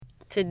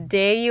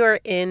Today you are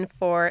in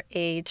for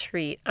a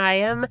treat. I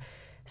am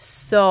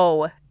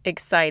so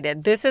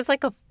excited. This is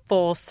like a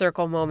full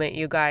circle moment,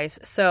 you guys.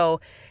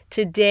 So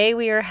today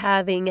we are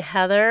having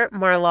Heather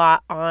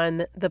Marlatt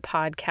on the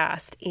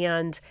podcast,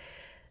 and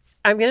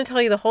I'm going to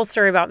tell you the whole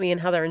story about me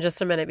and Heather in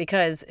just a minute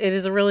because it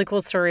is a really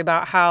cool story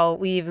about how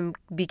we even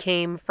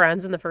became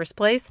friends in the first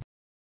place.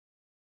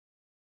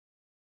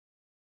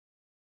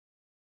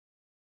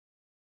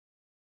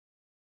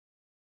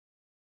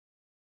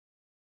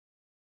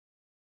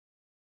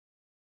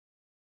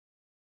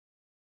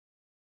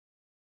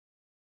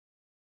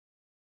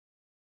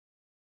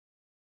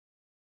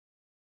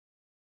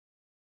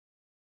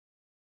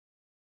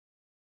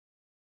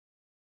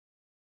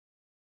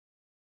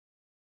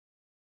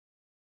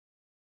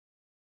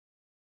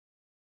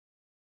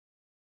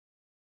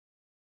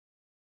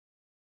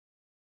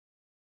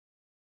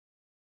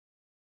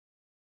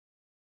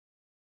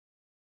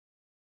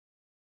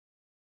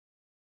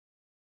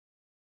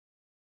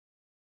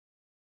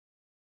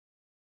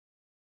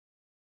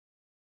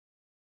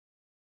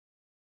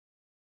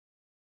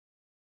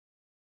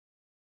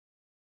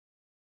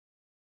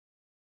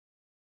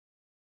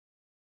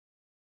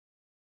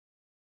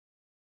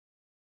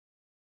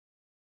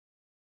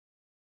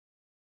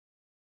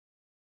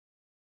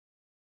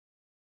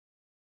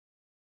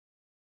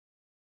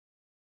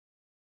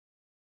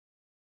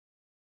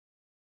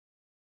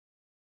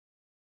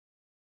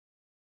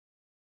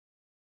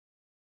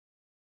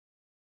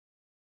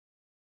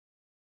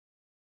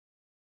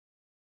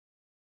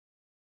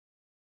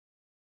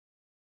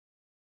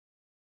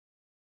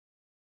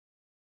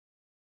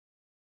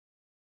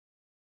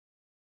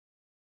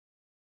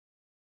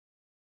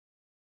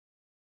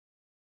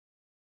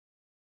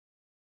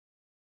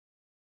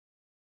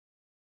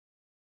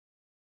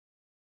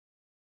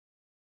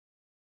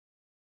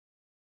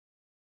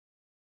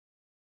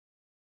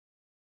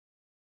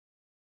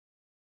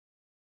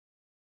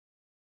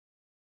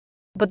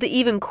 But the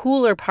even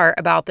cooler part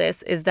about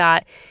this is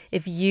that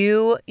if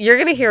you're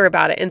going to hear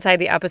about it inside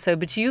the episode,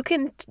 but you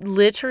can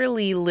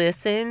literally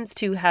listen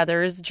to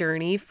Heather's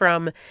journey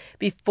from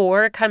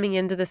before coming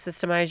into the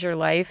Systemize Your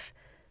Life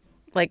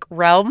like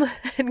realm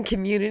and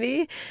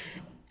community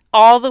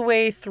all the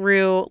way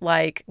through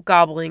like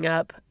gobbling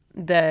up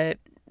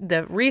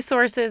the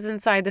resources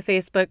inside the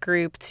Facebook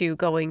group to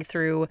going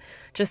through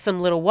just some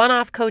little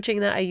one-off coaching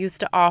that I used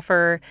to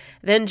offer,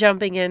 then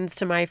jumping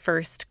into my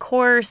first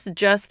course,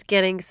 just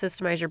getting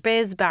Systemize Your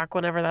Biz back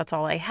whenever that's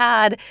all I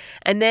had,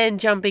 and then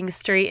jumping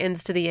straight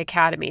into the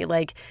academy.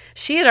 Like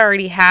she had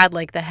already had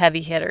like the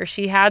heavy hitter.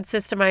 She had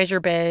Systemize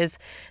Your Biz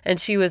and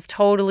she was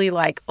totally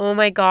like, oh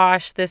my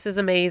gosh, this is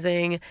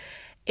amazing.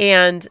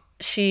 And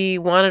she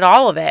wanted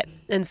all of it.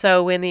 And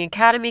so when the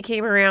academy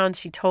came around,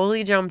 she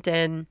totally jumped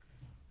in.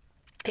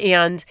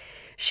 And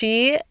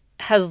she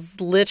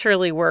has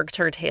literally worked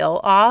her tail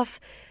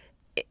off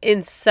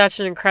in such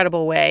an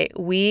incredible way.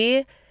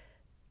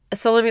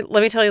 So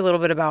let me tell you a little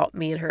bit about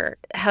me and her.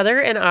 Heather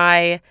and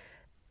I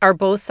are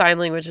both sign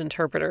language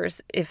interpreters,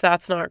 if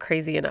that's not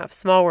crazy enough.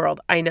 Small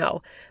world, I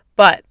know.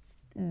 But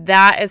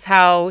that is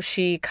how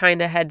she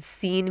kind of had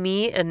seen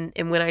me. And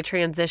when I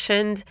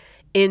transitioned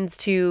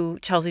into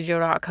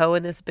ChelseaJo.co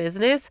in this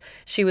business,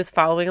 she was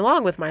following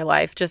along with my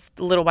life, just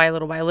little by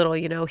little by little,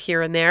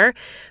 here and there.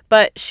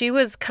 But she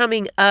was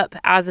coming up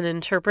as an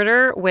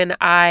interpreter when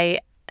I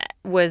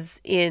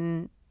was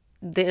in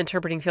the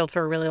interpreting field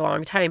for a really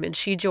long time. And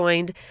she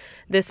joined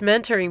this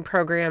mentoring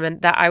program and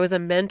that I was a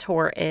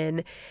mentor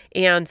in.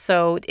 And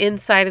so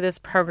inside of this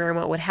program,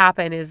 what would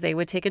happen is they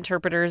would take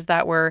interpreters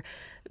that were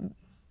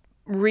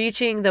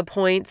reaching the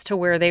points to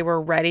where they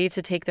were ready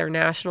to take their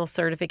national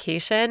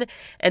certification,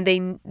 and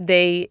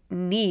they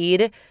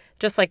need,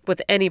 just like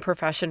with any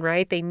profession,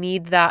 right? They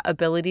need that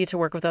ability to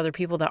work with other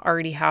people that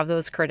already have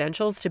those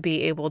credentials to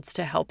be able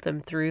to help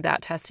them through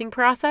that testing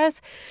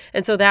process.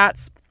 And so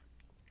that's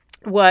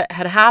what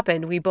had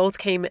happened. We both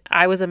came,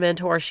 I was a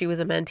mentor, she was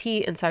a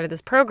mentee inside of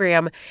this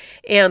program,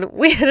 and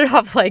we ended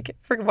up like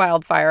freaking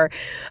wildfire.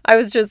 I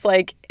was just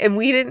like, and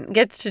we didn't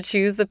get to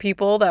choose the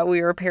people that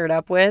we were paired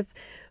up with,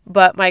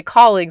 but my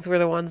colleagues were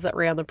the ones that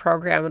ran the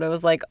program. And I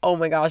was like, oh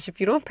my gosh, if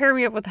you don't pair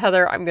me up with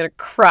Heather, I'm going to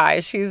cry.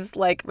 She's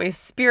like my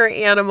spirit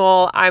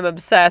animal. I'm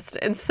obsessed.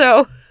 And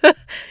so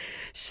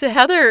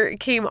Heather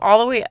came all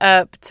the way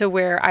up to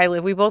where I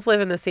live. We both live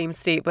in the same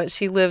state, but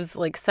she lives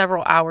like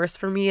several hours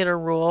from me in a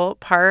rural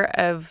part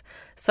of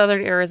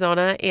southern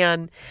Arizona.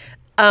 And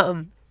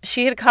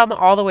she had come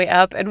all the way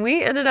up, and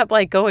we ended up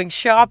like going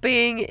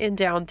shopping in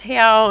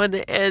downtown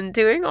and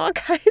doing all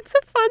kinds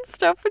of fun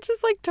stuff, which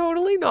is like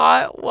totally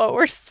not what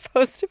we're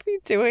supposed to be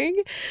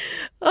doing.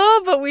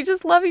 Oh, but we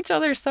just love each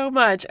other so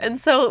much. And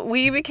so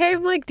we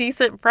became like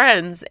decent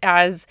friends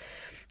as,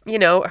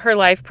 her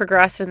life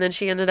progressed, and then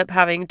she ended up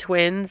having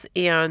twins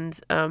and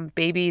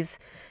babies,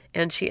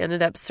 and she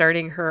ended up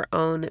starting her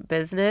own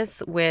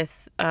business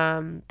with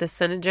the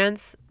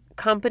Synergence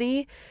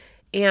company.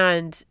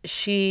 And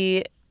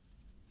she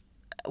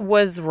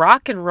was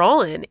rock and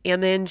rolling.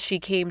 And then she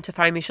came to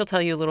find me. She'll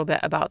tell you a little bit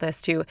about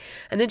this too.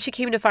 And then she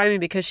came to find me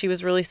because she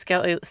was really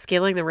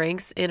scaling the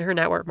ranks in her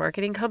network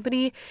marketing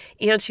company.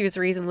 And she was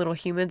raising little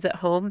humans at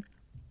home,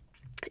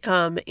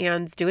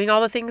 and doing all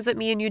the things that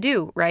me and you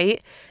do,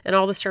 right? And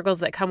all the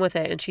struggles that come with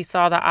it. And she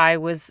saw that I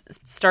was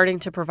starting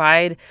to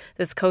provide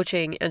this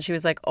coaching, and she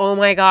was like, oh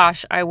my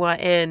gosh, I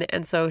want in.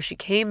 And so she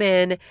came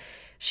in.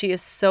 She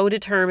is so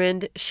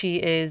determined. She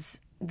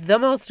is the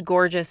most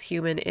gorgeous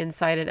human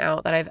inside and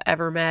out that I've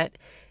ever met.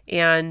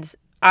 And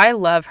I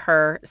love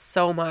her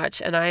so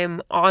much. And I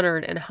am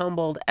honored and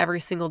humbled every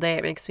single day.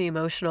 It makes me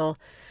emotional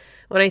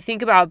when I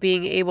think about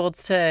being able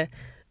to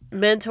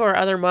mentor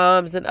other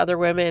moms and other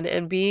women,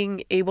 and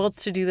being able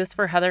to do this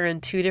for Heather in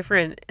 2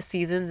 different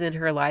seasons in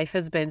her life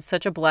has been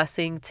such a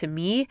blessing to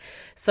me.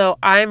 So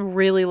I'm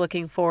really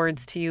looking forward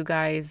to you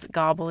guys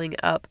gobbling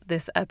up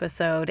this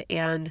episode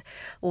and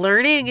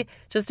learning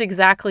just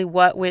exactly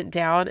what went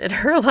down in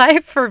her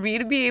life for me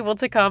to be able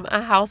to become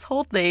a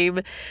household name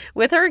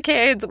with her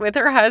kids, with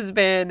her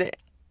husband,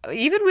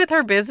 even with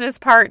her business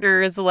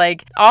partners.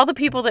 Like, all the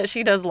people that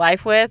she does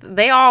life with,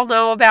 they all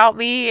know about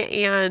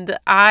me, and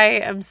I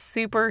am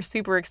super,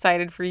 super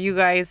excited for you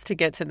guys to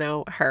get to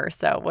know her.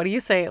 So what do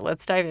you say?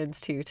 Let's dive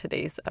into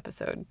today's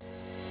episode.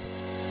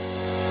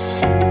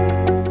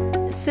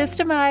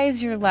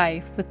 Systemize Your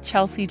Life with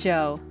Chelsea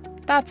Joe.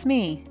 That's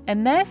me,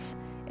 and this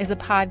is a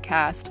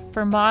podcast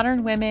for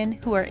modern women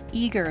who are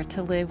eager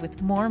to live with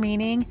more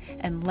meaning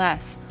and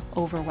less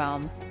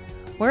overwhelm.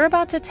 We're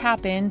about to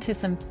tap into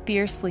some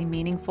fiercely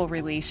meaningful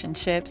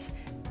relationships,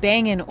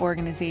 banging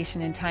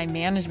organization and time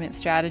management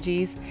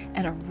strategies,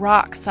 and a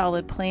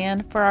rock-solid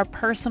plan for our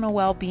personal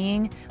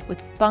well-being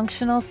with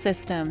functional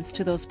systems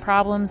to those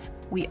problems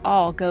we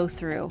all go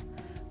through.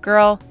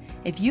 Girl,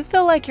 if you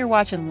feel like you're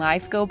watching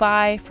life go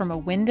by from a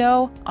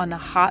window on the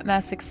Hot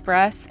Mess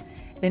Express,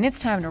 then it's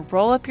time to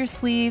roll up your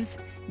sleeves,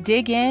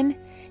 dig in,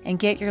 and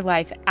get your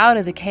life out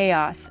of the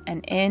chaos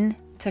and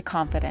into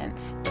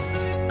confidence.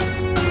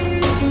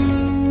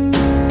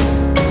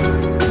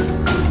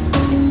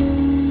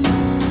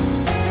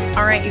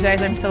 All right, you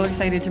guys, I'm so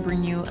excited to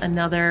bring you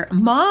another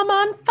Mom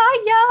on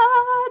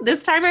Fire.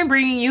 This time I'm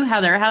bringing you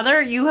Heather.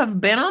 Heather, you have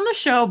been on the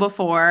show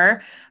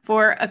before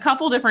for a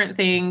couple different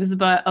things,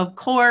 but of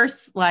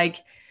course, like,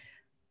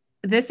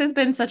 this has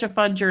been such a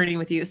fun journey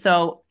with you.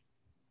 So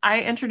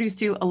I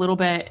introduced you a little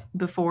bit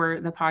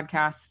before the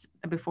podcast,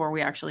 before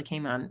we actually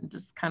came on,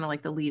 just kind of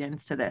like the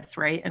lead-ins to this,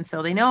 right? And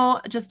so they know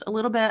just a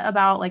little bit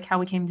about like how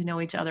we came to know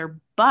each other,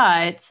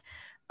 but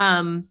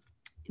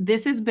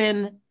this has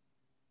been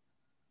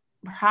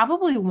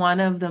probably one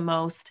of the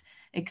most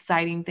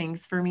exciting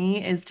things for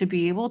me, is to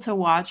be able to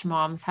watch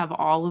moms have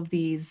all of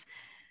these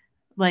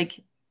like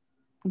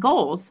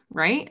goals,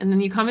 right? And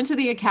then you come into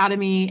the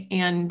academy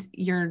and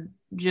you're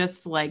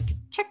just like,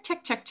 check,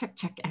 check, check, check,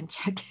 check, and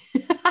check.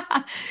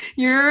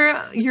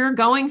 You're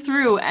going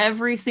through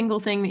every single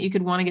thing that you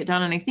could want to get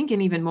done. And I think,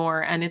 and even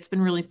more. And it's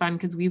been really fun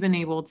because we've been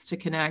able to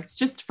connect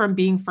just from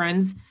being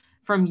friends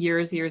from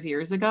years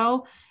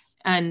ago,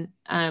 and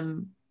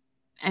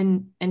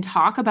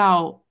talk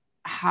about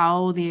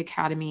how the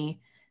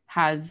academy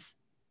has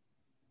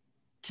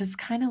just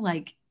kind of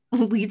like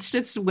leached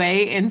its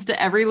way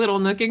into every little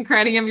nook and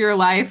cranny of your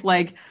life,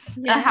 like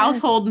a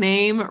household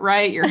name,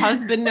 right? Your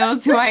husband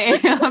knows who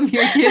I am.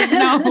 Your kids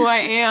know who I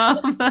am.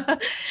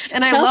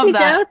 And I love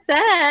that. Joe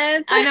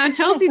said. I know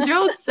Chelsea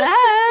Joe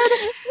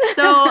said.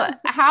 So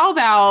how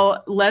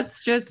about,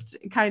 let's just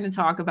kind of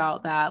talk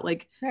about that.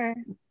 Like, Sure.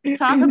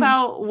 Talk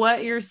about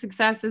what your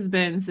success has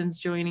been since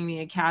joining the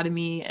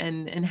academy,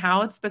 and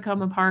how it's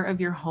become a part of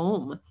your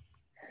home.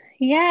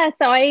 Yeah.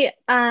 So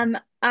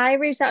I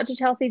reached out to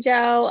Chelsea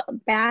Joe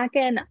back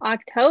in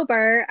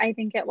October, I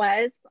think it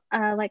was,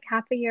 like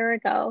half a year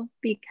ago,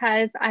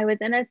 because I was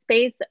in a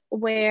space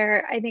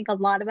where I think a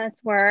lot of us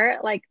were,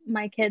 like,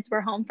 my kids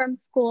were home from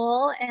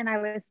school and I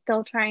was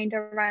still trying to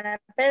run a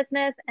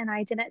business, and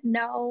I didn't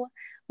know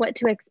what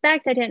to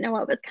expect. I didn't know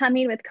what was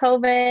coming with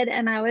COVID.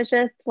 And I was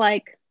just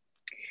like,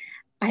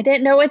 I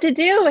didn't know what to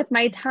do with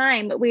my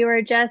time.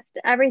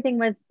 Everything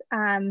was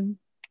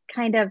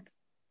kind of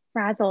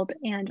frazzled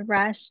and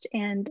rushed.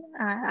 And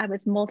I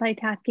was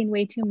multitasking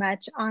way too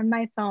much on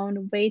my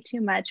phone, way too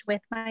much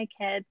with my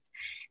kids.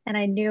 And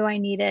I knew I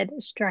needed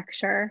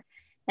structure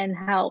and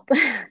help.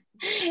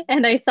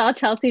 And I saw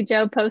Chelsea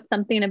Joe post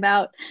something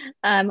about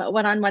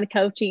one-on-one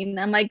coaching.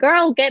 I'm like,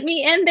 girl, get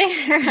me in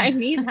there. I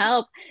need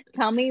help.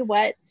 Tell me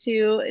what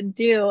to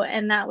do.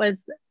 And that was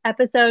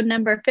episode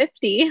number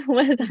 50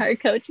 was our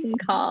coaching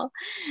call.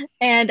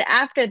 And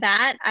after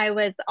that, I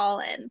was all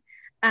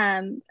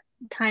in.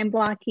 Time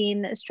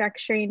blocking,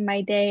 structuring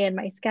my day and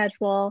my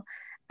schedule.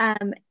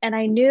 And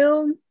I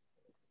knew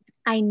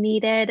I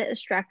needed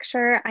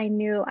structure. I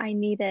knew I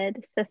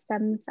needed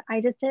systems.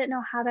 I just didn't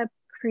know how to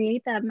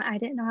create them. I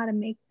didn't know how to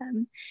make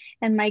them.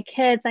 And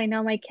I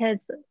know my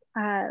kids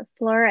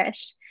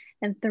flourish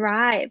and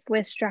thrive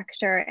with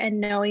structure and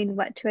knowing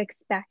what to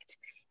expect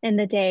in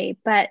the day.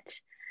 But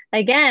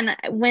again,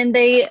 when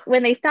they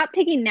stop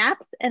taking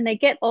naps and they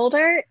get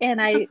older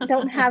and I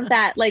don't have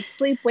that like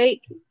sleep,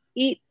 wake,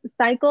 eat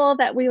cycle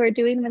that we were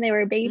doing when they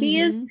were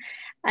babies, Mm-hmm.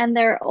 and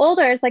they're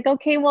older, it's like,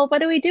 okay, well, what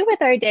do we do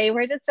with our day?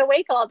 We're just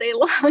awake all day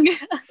long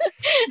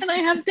and I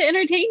have to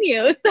entertain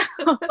you.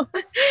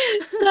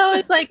 So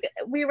it's like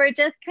we were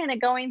just kind of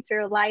going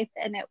through life,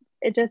 and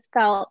it just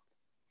felt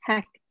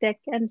hectic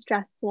and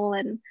stressful,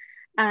 and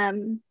I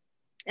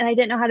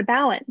didn't know how to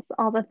balance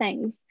all the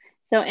things.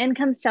 So in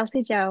comes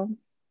Chelsea Joe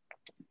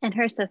and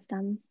her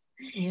systems,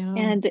 Yeah.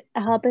 and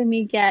helping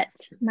me get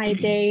my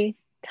day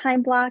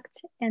time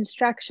blocked and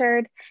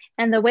structured.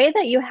 And the way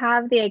that you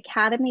have the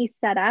academy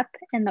set up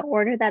in the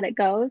order that it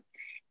goes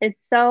is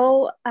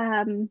so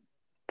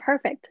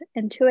perfect,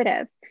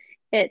 intuitive.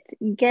 It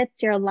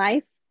gets your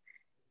life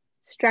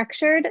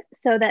structured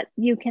so that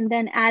you can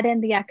then add in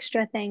the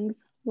extra things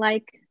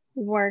like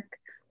work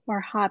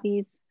or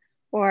hobbies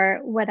or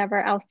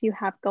whatever else you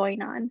have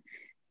going on.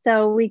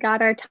 So we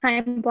got our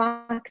time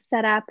block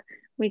set up,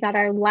 we got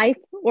our life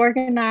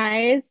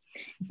organized,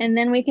 and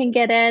then we can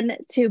get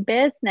into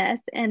business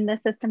and the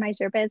Systemize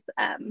Your Biz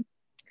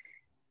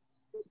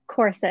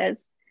courses.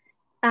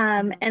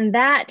 And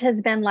that has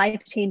been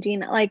life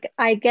changing. Like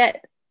I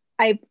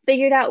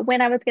figured out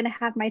when I was going to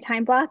have my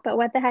time block, but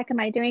what the heck am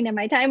I doing in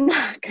my time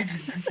block?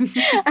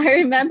 I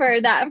remember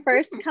that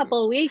first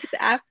couple of weeks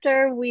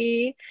after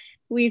we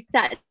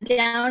sat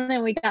down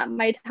and we got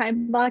my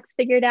time blocks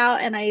figured out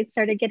and I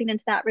started getting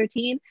into that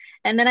routine.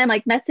 And then I'm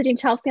like messaging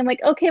Chelsea. I'm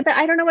like, okay, but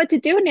I don't know what to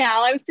do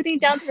now. I'm sitting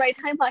down to my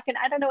time block and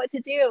I don't know what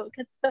to do.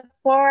 Because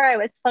before I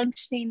was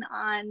functioning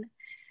on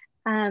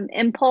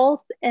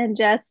impulse, and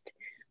just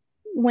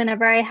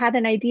whenever I had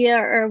an idea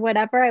or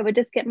whatever, I would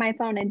just get my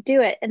phone and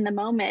do it in the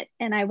moment,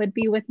 and I would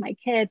be with my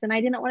kids, and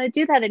I didn't want to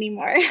do that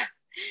anymore.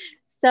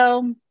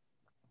 So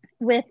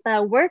with the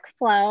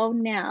workflow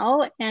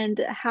now and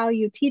how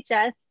you teach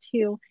us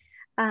to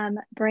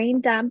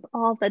brain dump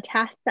all the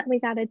tasks that we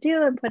got to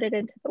do and put it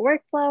into the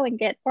workflow and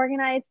get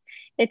organized,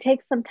 it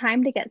takes some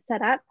time to get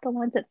set up, but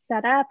once it's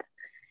set up,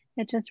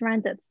 it just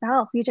runs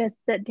itself. You just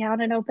sit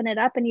down and open it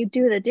up and you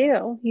do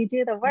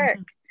the work.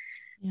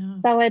 Yeah.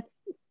 So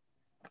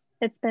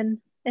it's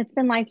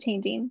been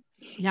life-changing.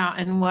 Yeah.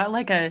 And what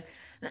like a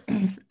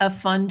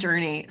fun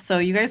journey. So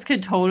you guys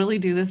could totally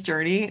do this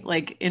journey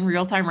like in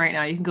real time right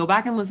now. You can go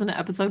back and listen to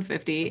episode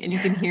 50 and you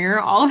can hear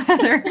all of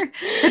Heather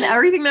and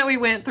everything that we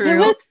went through. It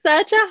was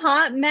such a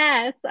hot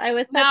mess. I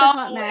was such a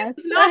hot mess.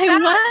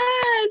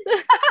 I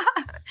was.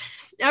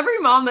 Every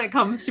mom that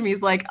comes to me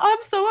is like, oh,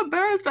 I'm so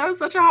embarrassed. I was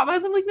such a hot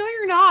mess. I'm like, no,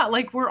 you're not.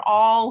 Like we're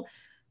all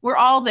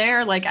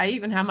there. Like I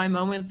even have my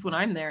moments when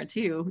I'm there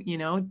too, you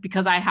know,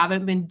 because I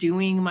haven't been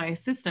doing my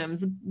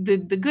systems. The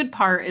good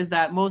part is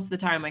that most of the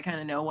time I kind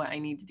of know what I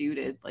need to do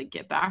to like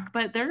get back,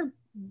 but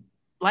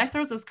life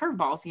throws us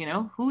curveballs, you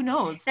know, who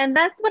knows? And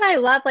that's what I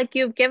love. Like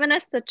you've given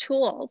us the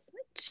tools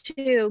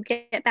to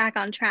get back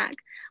on track.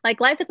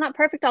 Like life is not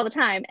perfect all the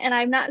time, and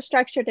I'm not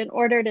structured and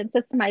ordered and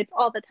systemized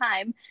all the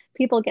time.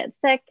 People get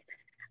sick.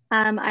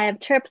 I have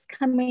trips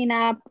coming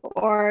up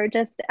or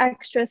just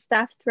extra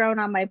stuff thrown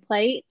on my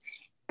plate,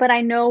 but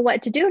I know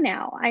what to do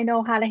now. I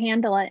know how to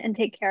handle it and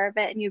take care of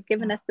it. And you've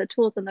given us the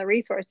tools and the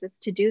resources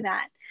to do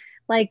that.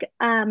 Like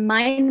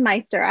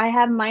MindMeister, I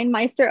have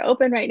MindMeister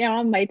open right now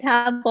on my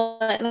tablet,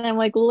 and I'm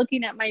like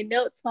looking at my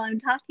notes while I'm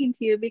talking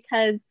to you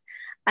because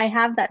I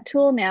have that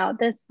tool now.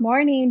 This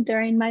morning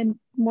during my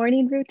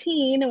morning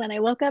routine, when I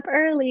woke up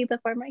early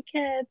before my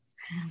kids,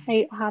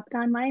 I hopped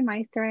on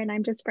MindMeister and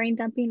I'm just brain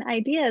dumping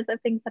ideas of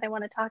things that I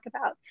want to talk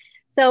about.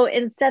 So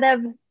instead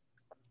of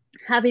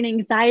having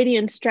anxiety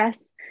and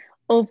stress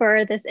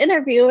over this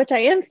interview, which I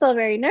am still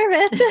very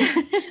nervous,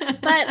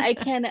 but I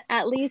can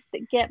at least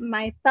get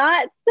my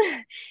thoughts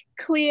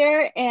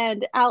clear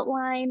and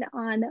outline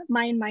on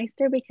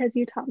MindMeister because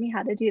you taught me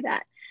how to do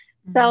that.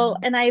 So,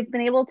 and I've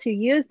been able to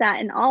use that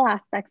in all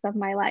aspects of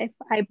my life.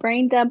 I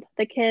brain dump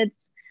the kids'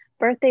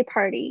 birthday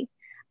party.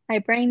 I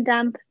brain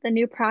dump the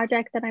new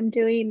project that I'm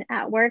doing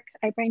at work.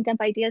 I brain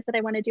dump ideas that I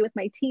want to do with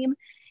my team,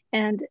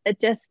 and it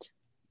just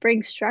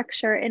brings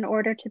structure in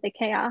order to the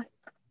chaos.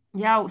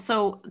 Yeah.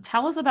 So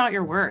tell us about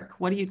your work.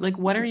 What do you like?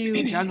 What are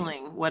you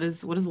juggling? What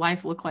does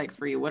life look like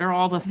for you? What are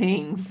all the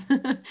things?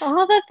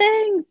 All the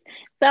things.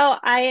 So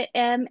I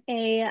am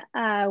a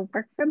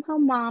work from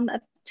home mom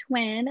of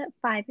twin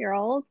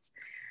 5-year-olds.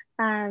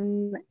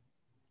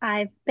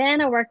 I've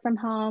been a work from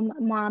home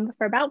mom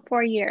for about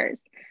 4 years.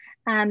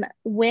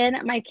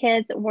 When my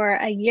kids were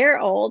a year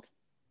old,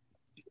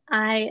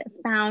 I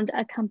found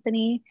a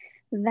company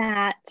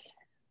that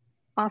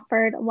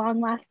offered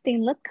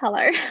long-lasting lip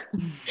color,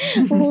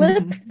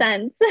 lip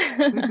scents.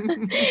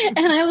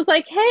 And I was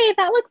like, hey,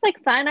 that looks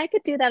like fun. I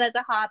could do that as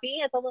a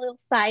hobby, as a little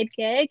side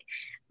gig.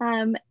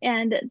 And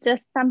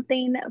just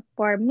something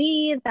for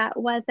me that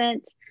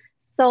wasn't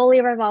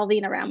solely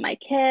revolving around my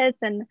kids.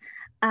 And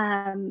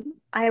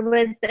I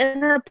was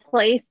in a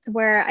place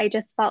where I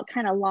just felt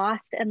kind of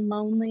lost and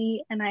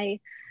lonely. And I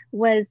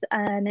was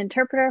an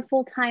interpreter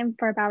full time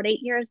for about 8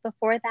 years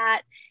before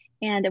that.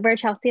 and where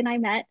Chelsea and I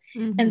met.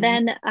 Mm-hmm. And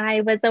then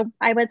I was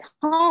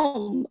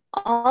home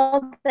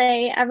all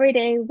day, every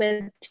day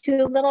with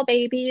two little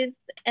babies.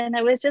 And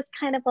it was just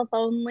kind of a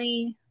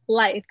lonely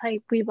life.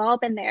 We've all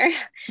been there.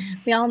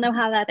 We all know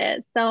how that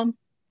is. So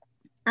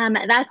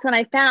that's when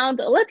I found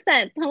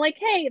LipSense. I'm like,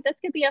 hey, this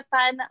could be a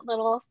fun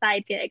little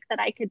side gig that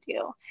I could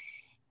do.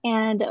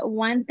 And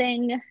one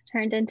thing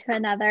turned into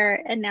another.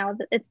 And now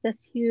it's this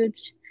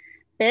huge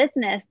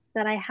business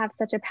that I have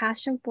such a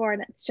passion for.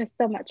 And it's just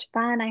so much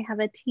fun. I have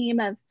a team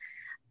of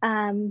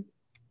around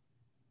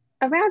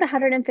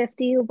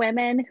 150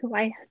 women who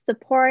I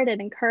support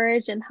and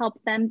encourage and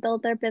help them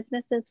build their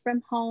businesses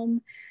from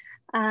home.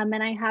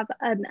 And I have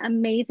an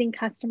amazing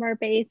customer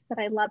base that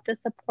I love to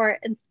support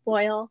and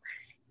spoil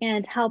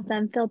and help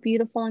them feel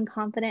beautiful and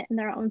confident in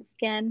their own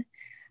skin.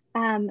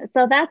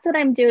 So that's what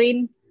I'm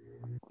doing.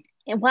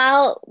 And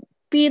while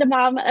being a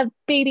mom of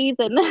babies,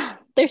 and I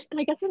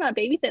guess they're not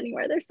babies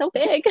anymore. They're so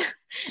big.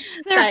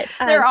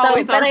 They're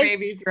always our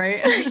babies,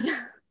 right?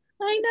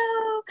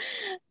 I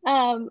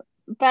know.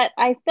 But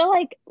I feel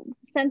like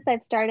since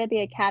I've started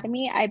the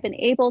academy, I've been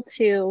able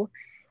to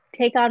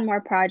take on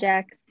more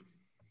projects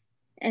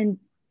and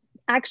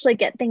actually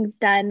get things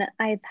done.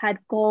 I've had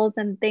goals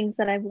and things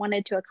that I've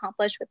wanted to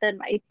accomplish within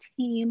my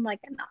team,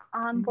 like an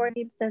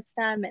onboarding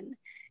system and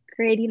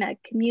creating a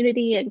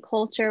community and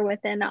culture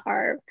within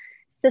our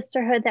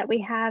sisterhood that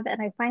we have.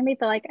 And I finally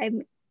feel like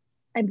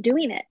I'm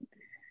doing it.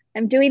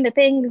 I'm doing the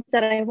things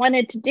that I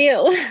wanted to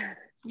do.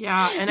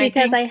 Yeah. And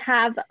because I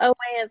have a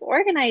way of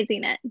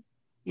organizing it.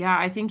 Yeah.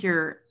 I think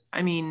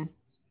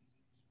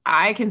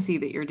I can see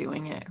that you're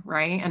doing it,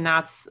 right? And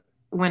that's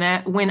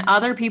when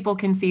other people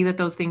can see that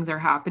those things are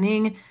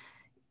happening,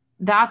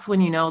 that's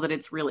when you know that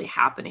it's really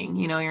happening.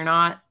 You know, you're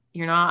not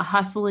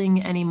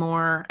hustling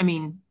anymore. I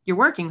mean, you're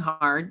working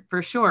hard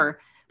for sure,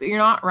 but you're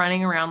not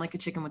running around like a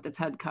chicken with its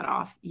head cut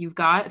off. You've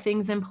got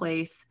things in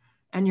place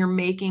and you're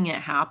making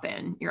it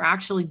happen. You're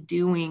actually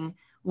doing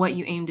what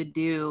you aim to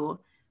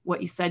do,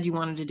 what you said you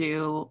wanted to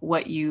do,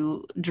 what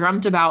you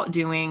dreamt about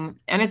doing.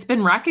 And it's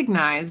been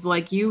recognized.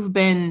 Like, you've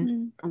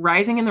been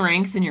rising in the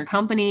ranks in your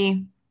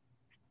company.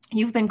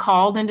 You've been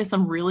called into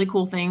some really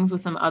cool things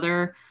with some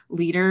other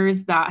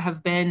leaders that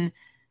have been,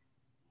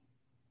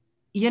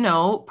 you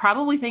know,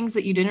 probably things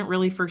that you didn't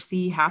really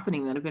foresee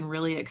happening that have been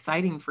really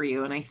exciting for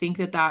you. And I think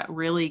that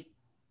really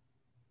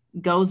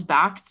goes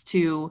back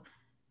to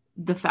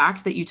the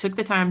fact that you took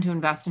the time to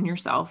invest in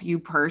yourself. You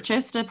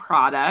purchased a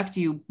product,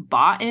 you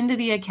bought into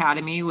the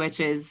academy,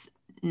 which is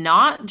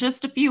not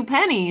just a few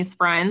pennies,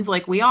 friends.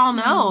 Like, we all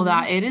know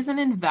that it is an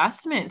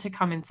investment to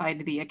come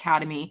inside the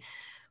academy,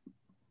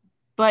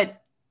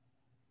 but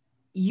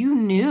you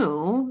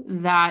knew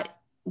that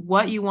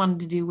what you wanted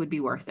to do would be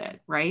worth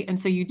it, right? And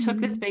so you took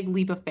this big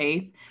leap of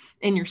faith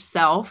in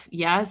yourself.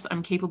 Yes,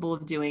 I'm capable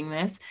of doing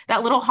this.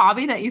 That little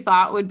hobby that you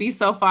thought would be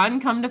so fun,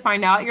 come to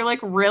find out you're like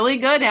really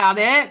good at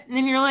it.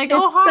 And you're like,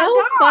 oh,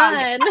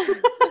 hot dog.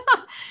 Fun.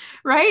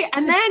 Right?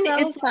 And then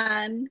it's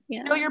fun. Yeah.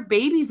 You know, your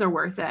babies are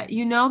worth it.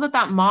 You know,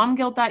 that mom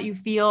guilt that you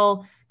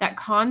feel, that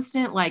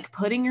constant, like,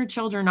 putting your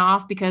children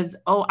off because,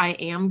 oh, I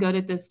am good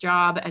at this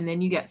job. And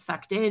then you get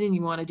sucked in and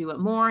you want to do it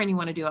more and you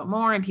want to do it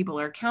more and people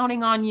are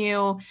counting on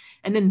you.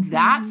 And then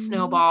that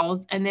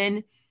snowballs. And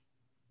then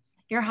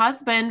your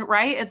husband,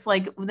 right? It's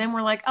like, then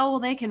we're like, oh, well,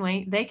 they can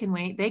wait.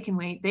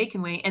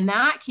 And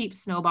that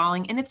keeps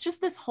snowballing. And it's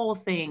just this whole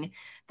thing.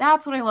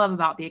 That's what I love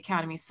about the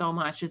academy so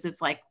much, is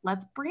it's like,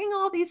 let's bring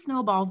all these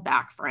snowballs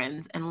back,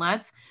 friends, and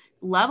let's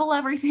level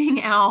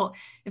everything out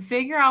and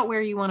figure out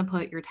where you want to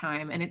put your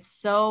time. And it's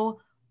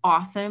so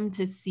awesome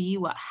to see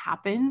what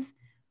happens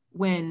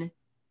when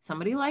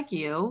somebody like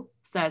you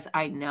says,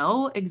 I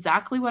know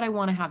exactly what I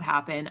want to have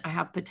happen. I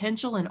have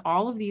potential in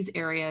all of these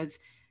areas.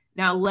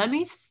 Now, let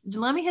me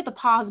hit the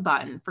pause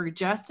button for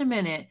just a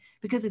minute,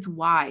 because it's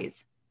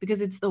wise,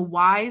 because it's the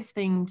wise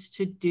thing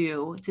to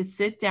do, to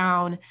sit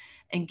down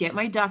and get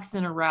my ducks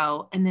in a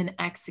row and then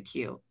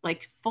execute,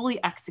 like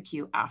fully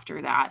execute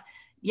after that.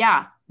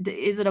 Yeah.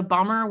 Is it a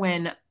bummer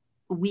when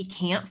we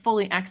can't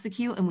fully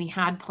execute and we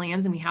had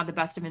plans and we had the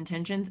best of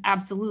intentions?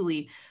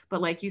 Absolutely.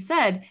 But like you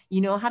said,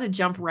 you know how to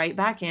jump right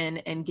back in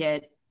and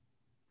get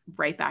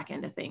right back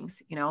into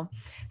things, you know?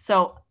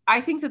 So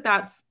I think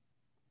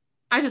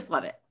I just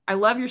love it. I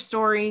love your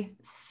story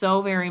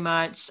so very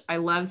much. I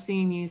love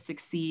seeing you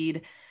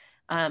succeed.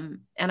 And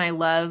I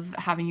love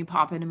having you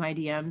pop into my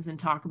DMs and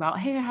talk about,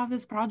 hey, I have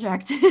this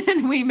project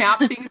and we map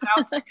things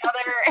out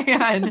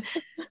together. And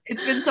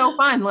it's been so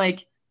fun.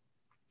 Like,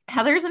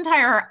 Heather's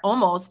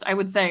almost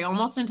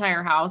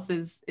entire house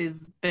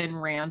is been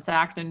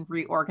ransacked and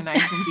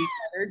reorganized and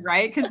decluttered,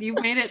 right? Because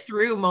you've made it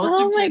through most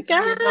of tier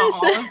 3, if not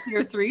all of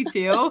tier 3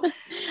 too.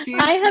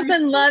 I have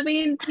been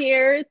loving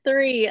tier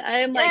 3.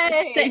 I'm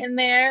like sitting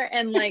there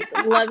and like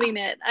loving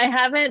it. I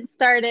haven't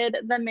started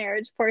the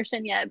marriage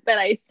portion yet, but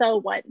I so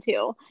want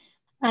to.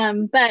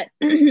 But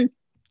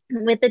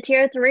with the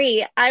tier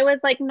 3, I was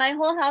like, my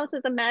whole house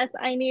is a mess.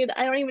 I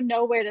don't even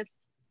know where to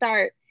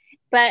start.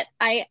 But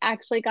I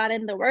actually got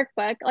in the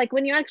workbook. Like,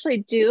 when you actually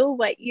do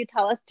what you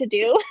tell us to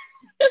do,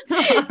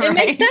 It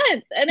makes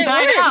sense and it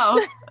I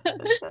works.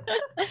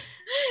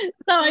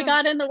 So I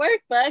got in the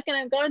workbook and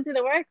I'm going through the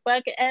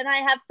workbook and I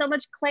have so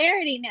much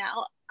clarity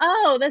now.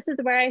 Oh, this is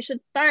where I should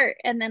start.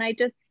 And then I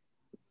just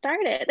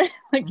started.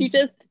 Like you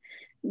just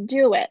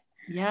do it.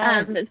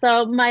 Yes.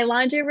 So my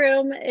laundry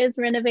room is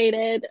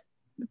renovated.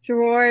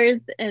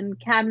 Drawers and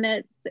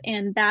cabinets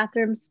and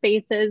bathroom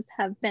spaces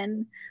have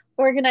been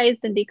organized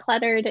and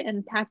decluttered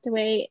and packed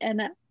away.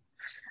 And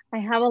I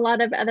have a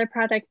lot of other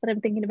projects that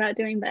I'm thinking about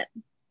doing, but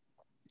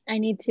I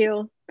need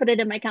to put it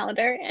in my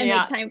calendar and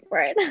make time for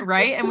it.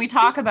 Right. And we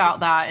talk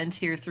about that in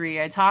tier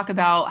 3. I talk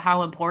about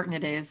how important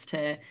it is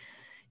to,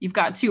 you've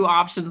got 2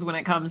 options when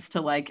it comes to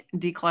like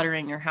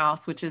decluttering your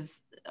house, which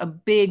is a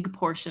big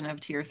portion of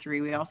tier 3.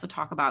 We also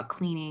talk about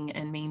cleaning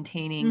and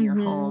maintaining your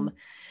home,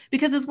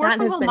 because as work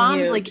from home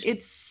moms, like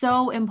it's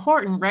so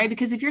important, right?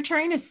 Because if you're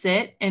trying to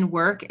sit and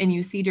work and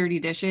you see dirty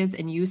dishes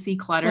and you see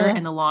clutter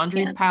and the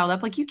laundry's piled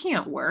up, like you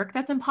can't work.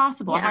 That's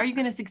impossible. How are you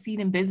going to succeed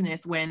in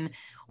business when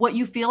what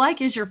you feel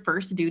like is your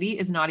first duty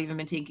is not even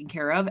been taken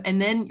care of?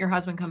 And then your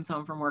husband comes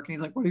home from work and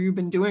he's like, what have you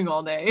been doing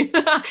all day?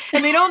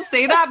 And they don't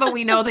say that, but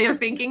we know they're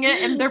thinking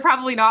it, and they're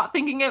probably not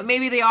thinking it.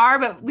 Maybe they are,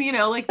 but you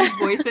know, like these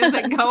voices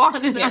that go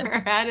on in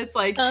our head. It's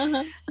like,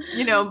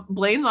 you know,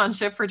 Blaine's on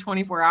shift for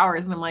 24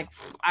 hours and I'm like,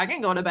 I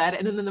can go to bed.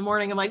 And then in the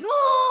morning, I'm like,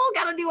 oh,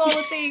 gotta do all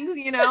the things,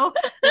 you know,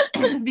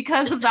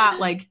 because of that,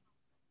 like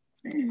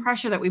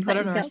pressure that we put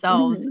on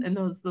ourselves in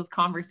those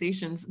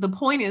conversations. The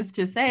point is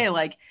to say,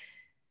 like,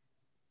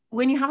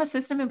 when you have a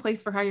system in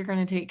place for how you're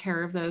going to take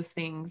care of those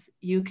things,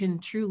 you can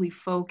truly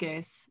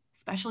focus,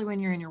 especially when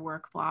you're in your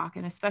work block,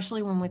 and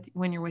especially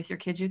when you're with your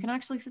kids. You can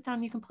actually sit down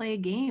and you can play a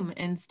game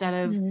instead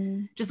of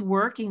just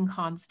working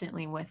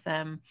constantly with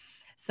them.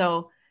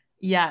 So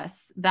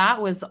yes,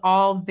 that was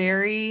all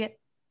very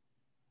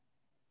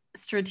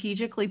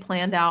strategically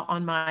planned out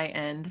on my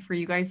end for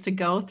you guys to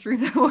go through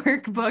the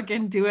workbook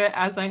and do it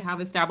as I have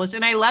established.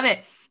 And I love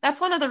it.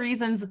 That's one of the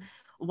reasons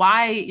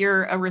why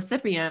you're a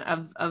recipient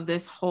of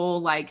this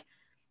whole like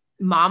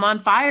Mom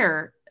on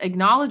Fire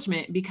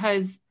acknowledgement,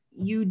 because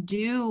you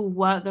do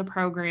what the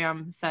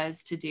program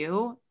says to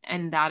do.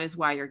 And that is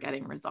why you're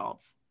getting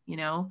results, you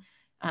know?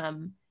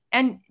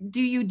 And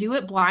do you do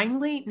it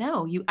blindly?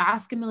 No, you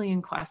ask a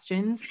million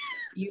questions.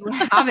 You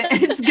have it.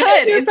 It's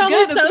good. You're it's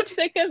good. So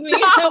sick of me.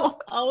 No.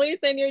 Always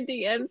in your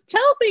DMs.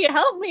 Chelsea,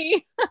 help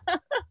me.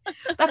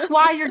 That's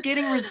why you're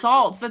getting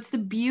results. That's the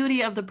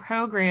beauty of the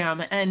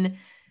program. And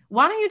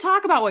why don't you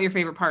talk about what your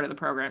favorite part of the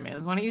program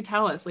is? Why don't you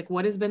tell us, like,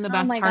 what has been the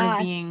best part of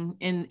being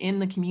in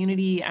the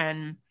community?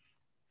 And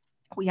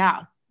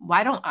yeah,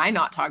 why don't I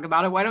not talk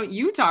about it? Why don't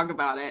you talk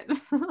about it?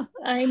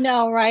 I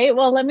know, right?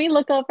 Well, let me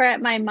look over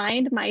at my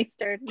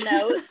MindMeister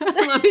notes.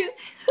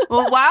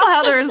 Well, while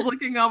Heather is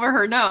looking over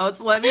her notes,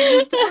 let me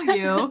just tell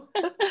you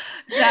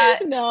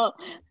that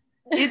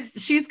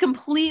she's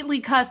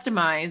completely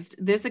customized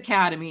this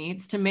academy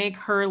to make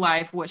her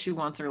life what she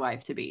wants her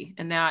life to be.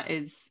 And that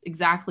is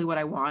exactly what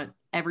I want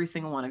every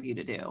single one of you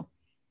to do.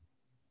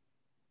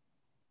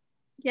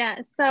 Yeah.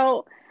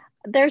 So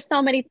there's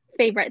so many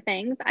favorite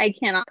things. I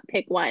cannot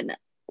pick one.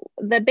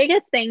 The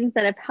biggest things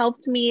that have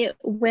helped me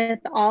with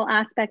all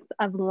aspects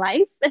of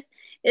life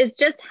is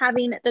just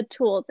having the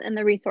tools and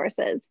the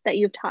resources that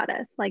you've taught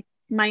us, like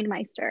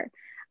MindMeister.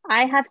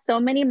 I have so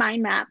many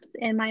mind maps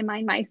in my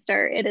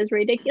MindMeister. It is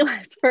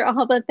ridiculous for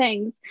all the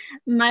things.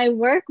 My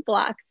work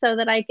block, so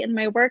that I can,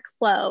 my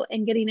workflow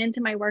and getting into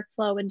my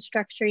workflow and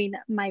structuring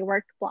my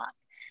work block.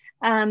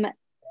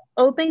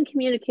 Open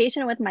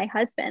communication with my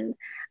husband.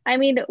 I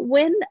mean,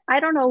 I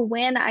don't know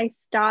when I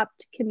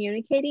stopped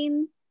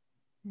communicating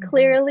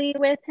clearly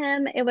with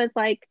him. It was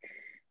like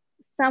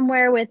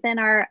somewhere within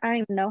I don't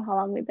even know how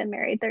long we've been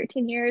married,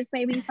 13 years,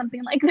 maybe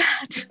something like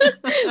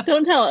that.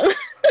 Don't tell him.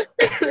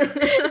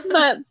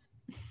 But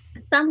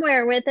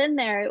somewhere within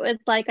there, it was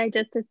like, I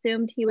just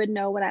assumed he would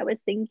know what I was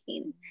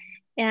thinking.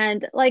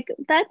 And like,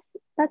 that's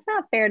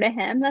not fair to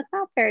him. That's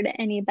not fair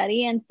to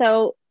anybody. And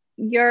so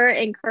you're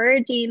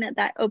encouraging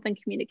that open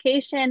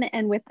communication,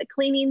 and with the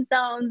cleaning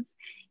zones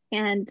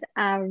and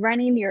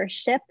running your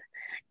ship.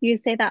 You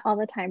say that all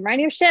the time. Run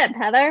your ship,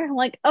 Heather. I'm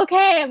like,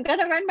 okay, I'm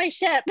gonna run my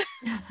ship.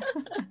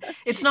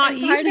 It's not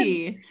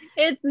easy.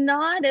 It's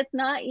not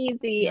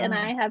easy. Yeah. And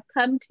I have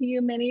come to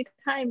you many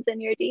times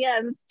in your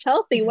DMs,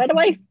 Chelsea, what do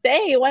I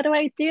say? What do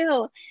I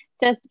do?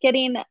 Just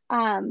getting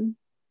that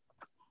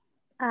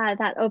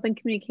open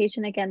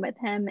communication again with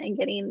him and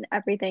getting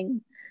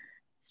everything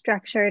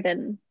structured.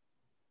 And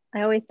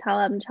I always tell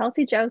him,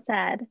 Chelsea Joe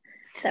said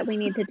that we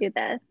need to do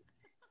this.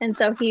 And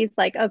so he's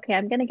like, okay,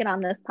 I'm going to get on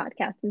this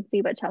podcast and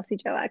see what Chelsea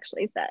Joe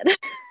actually said.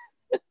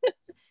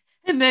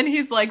 And then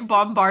he's like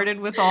bombarded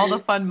with all the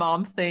fun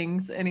mom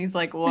things. And he's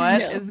like,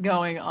 what is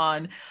going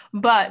on?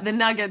 But the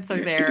nuggets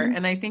are there.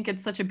 And I think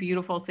it's such a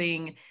beautiful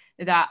thing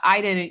that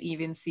I didn't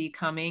even see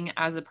coming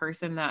as a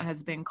person that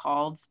has been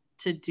called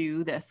to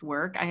do this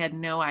work. I had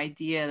no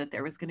idea that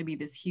there was going to be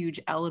this huge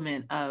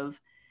element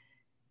of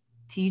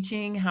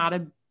teaching how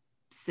to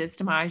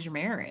systemize your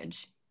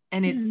marriage.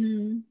 And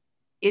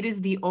it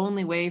is the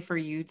only way for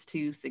you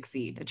to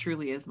succeed. It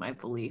truly is my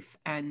belief.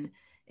 And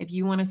if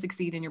you want to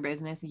succeed in your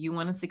business, you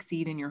want to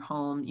succeed in your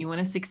home, you want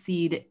to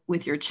succeed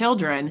with your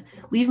children,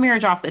 leave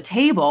marriage off the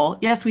table.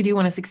 Yes, we do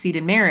want to succeed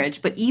in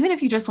marriage, but even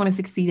if you just want to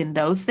succeed in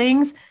those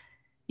things,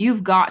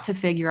 you've got to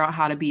figure out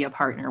how to be a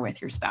partner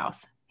with your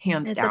spouse,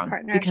 hands down. A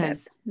partnership.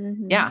 Because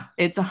yeah,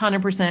 it's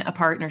 100% a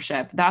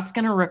partnership. That's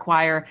going to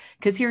require,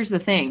 because here's the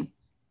thing.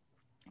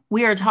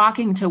 We are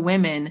talking to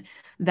women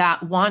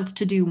that want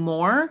to do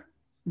more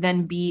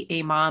than be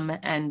a mom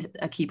and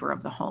a keeper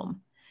of the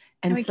home.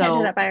 And we can't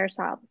do that by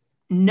ourselves.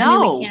 No.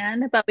 I mean, we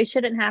can, but we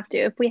shouldn't have to.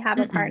 If we have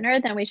a partner,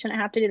 then we shouldn't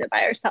have to do that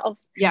by ourselves.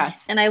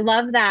 Yes. And I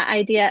love that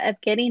idea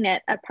of getting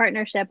it a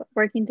partnership,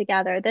 working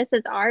together. This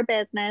is our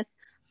business,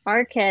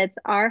 our kids,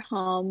 our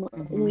home.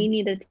 We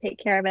need to take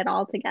care of it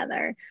all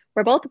together.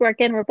 We're both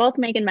working. We're both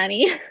making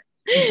money.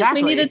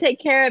 Exactly. We need to take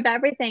care of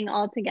everything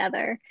all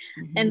together.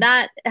 And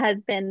that has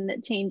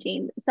been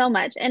changing so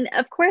much. And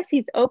of course,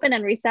 he's open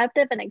and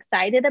receptive and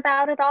excited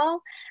about it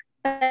all.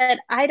 But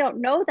I don't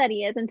know that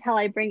he is until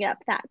I bring up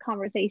that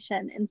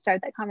conversation and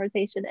start that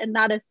conversation and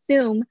not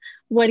assume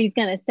what he's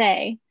going to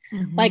say.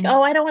 Like,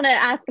 oh, I don't want to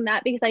ask him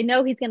that because I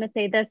know he's going to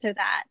say this or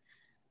that.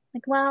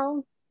 Like,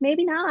 well,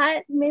 maybe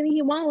not. Maybe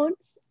he won't.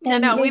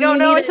 No, we don't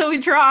know until we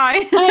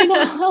try. I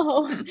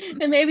know.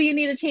 And maybe you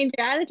need to change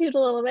your attitude a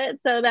little bit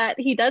so that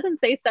he doesn't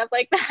say stuff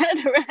like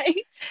that,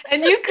 right?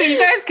 And you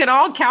guys can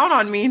all count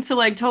on me to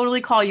like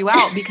totally call you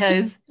out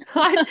because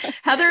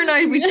Heather and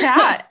I, we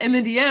chat in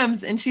the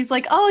DMs and she's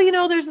like,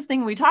 oh, there's this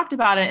thing, we talked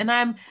about it. And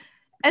I'm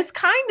as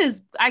kind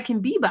as I can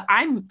be, but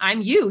I'm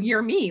you,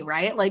 you're me,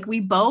 right? Like we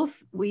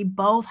both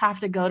have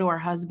to go to our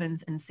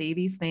husbands and say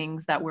these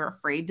things that we're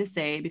afraid to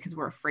say because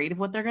we're afraid of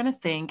what they're going to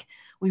think.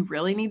 We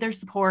really need their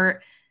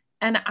support.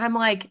 And I'm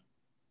like,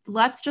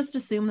 let's just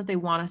assume that they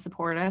want to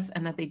support us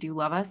and that they do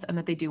love us and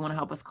that they do want to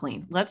help us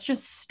clean. Let's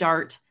just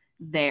start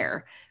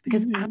there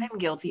because I'm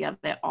guilty of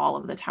it all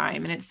of the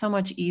time. And it's so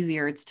much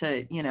easier. It's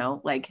to,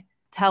 like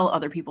tell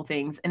other people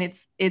things. And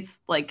it's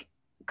like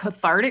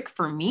cathartic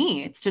for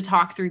me. It's to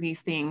talk through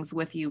these things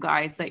with you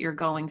guys that you're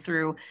going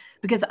through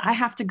because I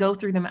have to go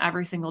through them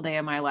every single day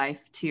of my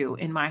life too,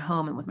 in my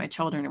home and with my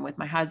children and with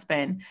my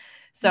husband.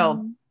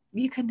 So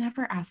you can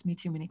never ask me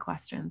too many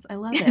questions. I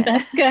love it.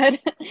 That's good.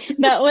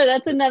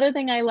 That's another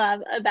thing I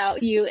love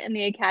about you in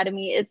the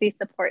Academy is the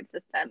support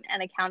system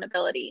and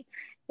accountability.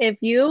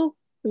 If you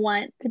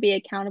want to be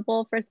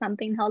accountable for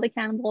something, held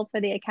accountable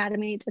for the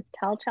Academy, just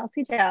tell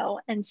Chelsea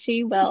Joe and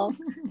she will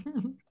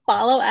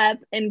follow up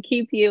and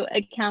keep you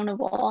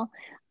accountable.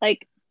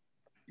 Like,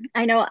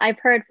 I know I've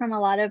heard from a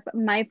lot of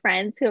my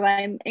friends who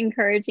I'm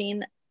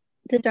encouraging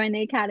to join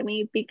the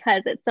Academy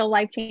because it's so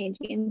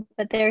life-changing.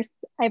 But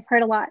I've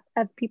heard a lot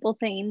of people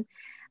saying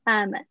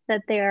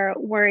that they're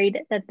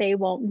worried that they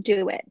won't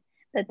do it,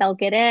 that they'll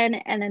get in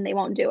and then they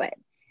won't do it.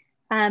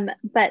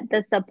 But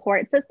the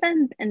support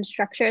system and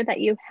structure that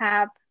you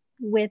have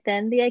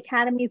within the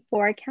Academy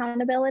for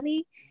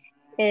accountability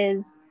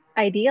is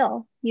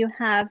ideal. You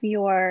have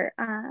your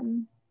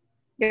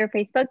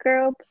Facebook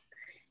group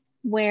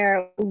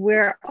where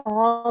we're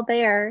all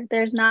there.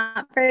 There's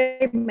not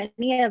very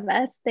many of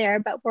us there,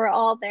 but we're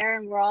all there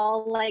and we're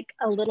all like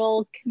a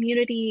little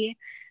community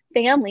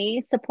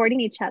family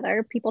supporting each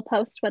other. People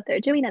post what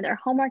they're doing and their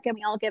homework and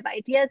we all give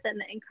ideas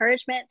and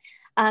encouragement.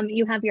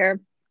 You have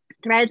your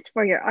threads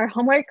for our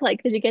homework.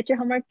 Like, did you get your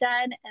homework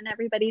done? And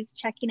everybody's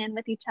checking in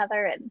with each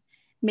other and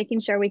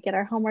making sure we get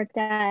our homework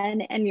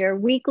done. And your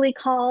weekly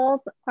calls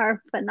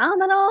are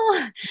phenomenal.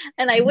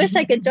 And I wish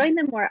I could join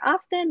them more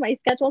often. My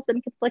schedule's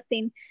been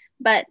conflicting,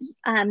 but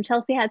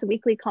Chelsea has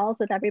weekly calls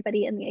with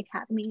everybody in the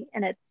Academy.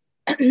 And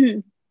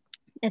it's,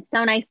 it's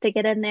so nice to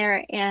get in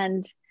there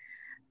and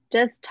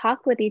just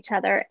talk with each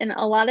other. And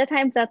a lot of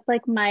times that's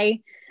like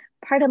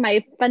part of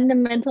my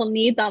fundamental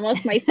needs,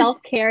 almost my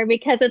self-care,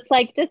 because it's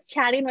like just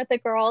chatting with the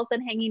girls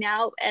and hanging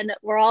out and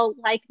we're all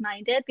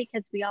like-minded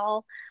because we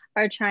all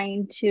are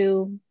trying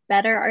to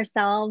better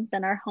ourselves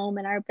and our home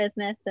and our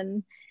business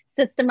and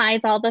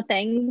systemize all the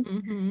things.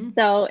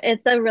 So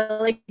it's a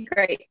really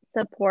great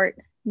support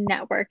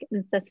network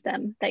and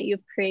system that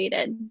you've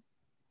created.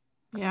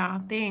 Yeah,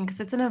 thanks.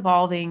 It's an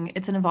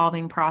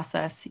evolving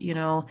process.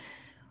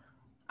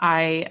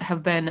 I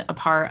have been a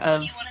part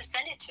of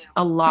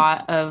a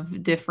lot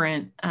of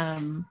different,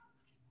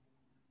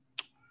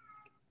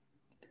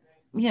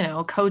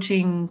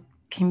 coaching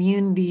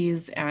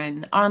communities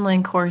and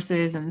online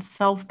courses and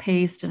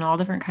self-paced and all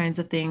different kinds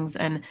of things.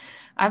 And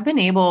I've been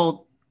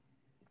able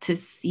to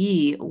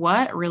see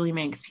what really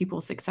makes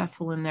people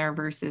successful in there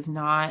versus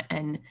not,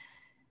 and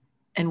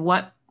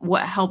what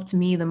helped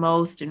me the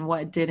most and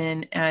what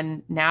didn't.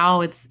 And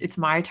now it's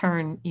my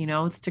turn,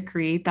 it's to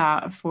create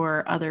that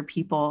for other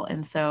people.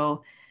 And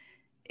so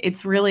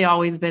it's really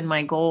always been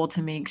my goal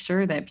to make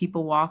sure that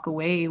people walk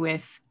away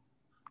with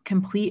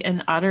complete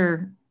and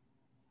utter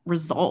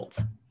result.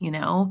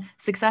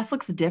 Success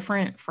looks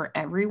different for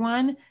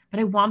everyone, but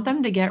I want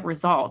them to get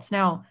results.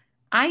 Now,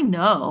 I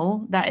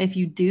know that if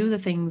you do the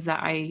things that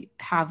I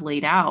have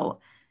laid out,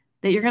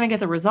 that you're going to get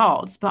the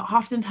results. But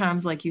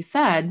oftentimes, like you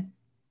said,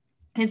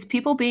 it's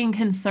people being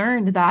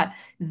concerned that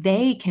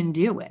they can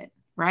do it,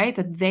 right?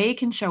 That they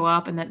can show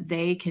up and that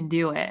they can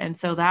do it. And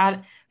so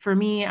that, for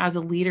me as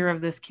a leader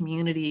of this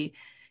community,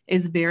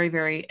 is very,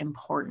 very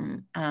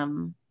important.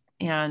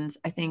 And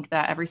I think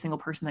that every single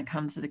person that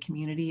comes to the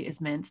community is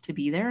meant to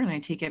be there, and I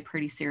take it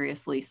pretty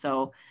seriously.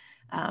 So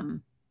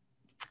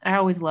I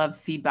always love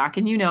feedback.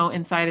 And,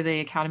 inside of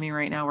the academy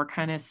right now, we're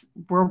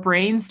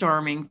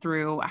brainstorming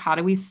through how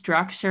do we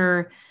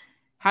structure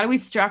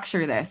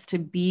this to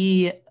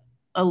be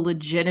a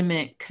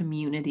legitimate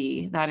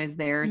community that is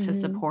there to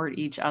support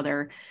each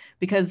other,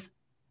 because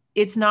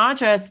it's not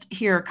just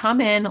here,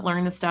 come in,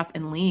 learn the stuff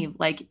and leave.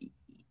 Like,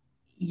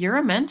 you're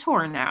a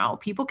mentor now.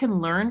 People can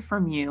learn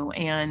from you,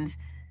 and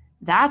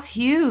that's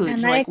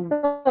huge. And I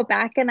go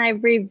back and I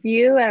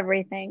review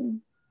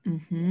everything.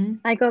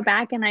 I go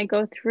back and I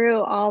go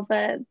through all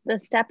the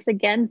steps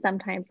again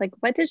sometimes. Like,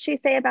 what did she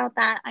say about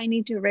that? I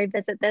need to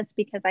revisit this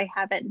because I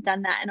haven't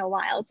done that in a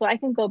while. So I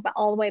can go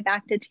all the way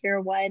back to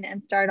tier 1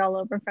 and start all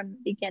over from the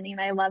beginning.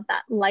 I love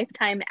that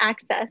lifetime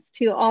access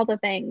to all the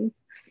things.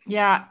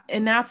 Yeah.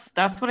 And that's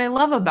what I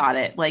love about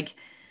it. Like,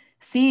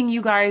 seeing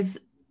you guys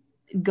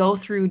go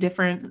through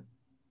different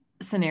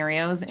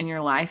scenarios in your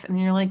life, and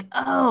then you're like,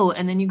 oh,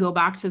 and then you go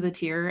back to the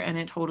tier and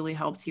it totally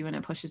helps you and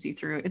it pushes you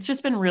through. It's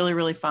just been really,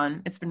 really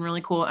fun. It's been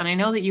really cool. And I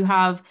know that you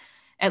have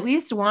at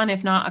least one,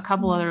 if not a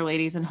couple other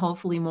ladies, and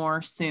hopefully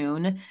more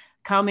soon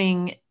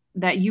coming,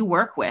 that you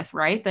work with,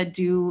 right?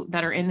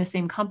 That are in the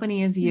same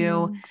company as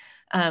you,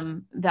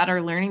 that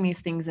are learning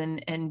these things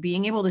and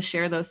being able to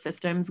share those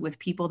systems with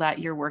people that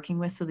you're working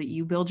with, so that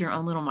you build your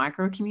own little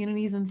micro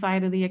communities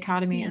inside of the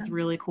academy is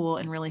really cool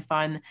and really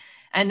fun.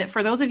 And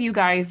for those of you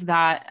guys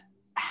that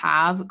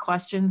have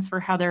questions for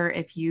Heather,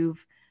 if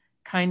you've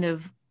kind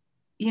of,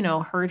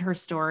 heard her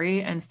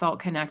story and felt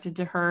connected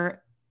to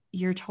her,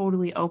 you're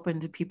totally open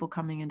to people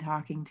coming and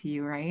talking to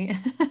you, right?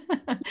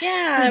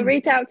 Yeah,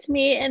 reach out to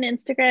me in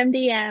Instagram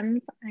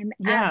DMs. I'm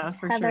at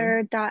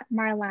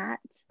heather.marlatt.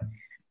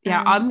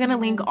 Yeah, I'm going to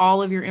link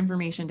all of your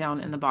information down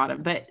in the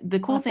bottom. But the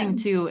cool thing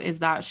too is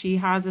that she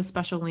has a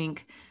special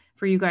link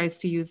for you guys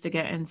to use to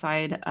get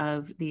inside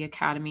of the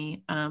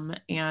academy.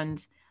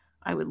 And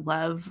I would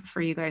love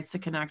for you guys to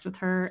connect with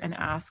her and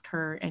ask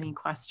her any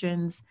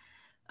questions.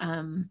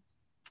 And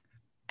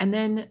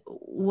then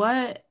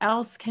what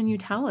else can you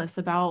tell us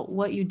about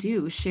what you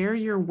do? Share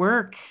your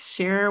work,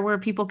 share where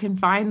people can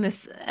find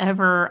this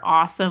ever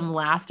awesome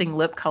lasting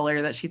lip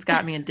color that she's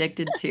got me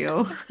addicted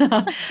to.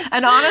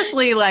 And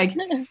honestly, like,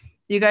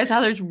 you guys,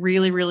 Heather's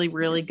really, really,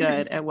 really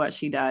good at what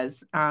she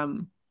does.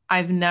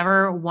 I've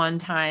never one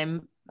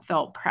time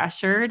felt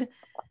pressured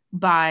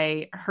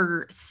by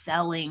her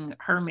selling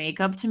her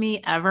makeup to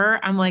me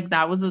ever. I'm like,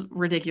 that was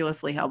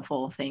ridiculously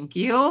helpful. Thank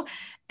you.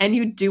 And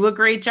you do a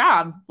great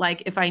job.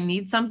 Like, if I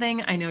need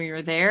something, I know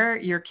you're there.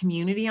 Your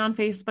community on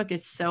Facebook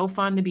is so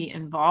fun to be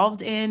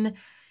involved in.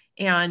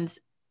 And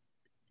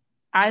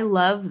I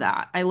love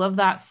that. I love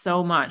that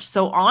so much.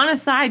 So on a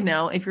side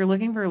note, if you're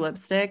looking for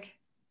lipstick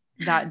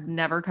that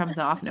never comes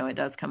off, no, it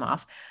does come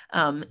off.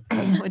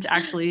 Which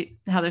actually,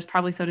 Heather's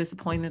probably so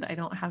disappointed I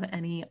don't have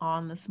any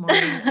on this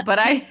morning, but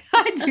I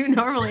do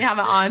normally have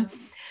it on.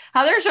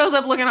 Heather shows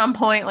up looking on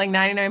point like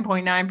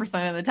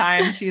 99.9% of the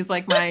time. She's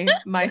like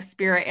my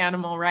spirit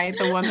animal, right?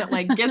 The one that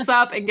like gets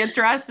up and gets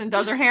dressed and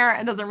does her hair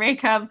and does her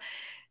makeup.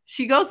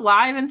 She goes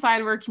live inside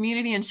of her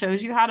community and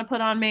shows you how to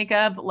put on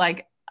makeup.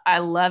 Like, I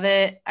love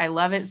it. I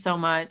love it so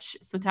much.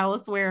 So tell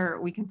us where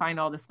we can find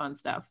all this fun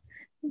stuff.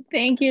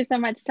 Thank you so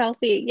much,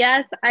 Chelsea.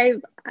 Yes, I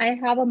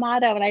have a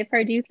motto, and I've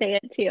heard you say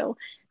it too.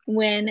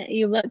 When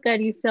you look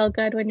good, you feel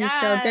good. When you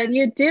feel good,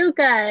 you do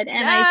good.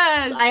 And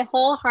I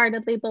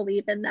wholeheartedly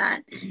believe in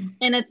that.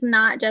 And it's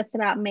not just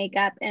about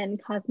makeup and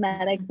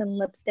cosmetics and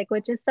lipstick,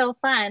 which is so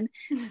fun,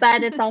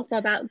 but it's also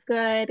about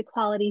good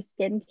quality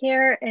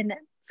skincare and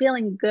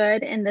feeling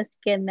good in the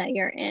skin that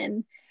you're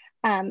in.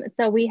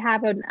 So we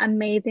have an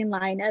amazing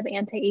line of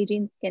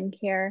anti-aging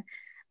skincare.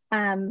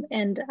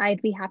 And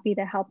I'd be happy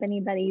to help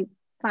anybody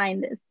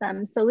find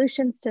some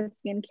solutions to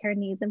skincare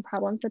needs and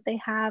problems that they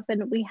have.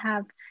 And we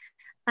have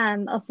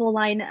a full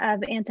line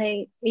of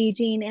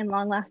anti-aging and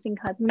long-lasting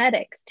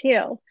cosmetics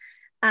too.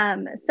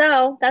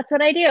 So that's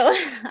what I do.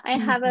 I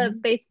have a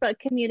Facebook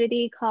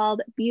community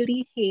called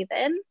Beauty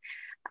Haven.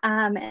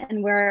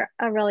 And we're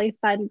a really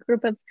fun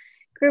group of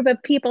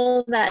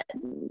people that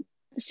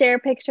share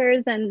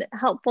pictures and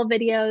helpful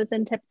videos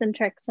and tips and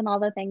tricks and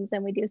all the things.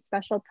 And we do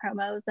special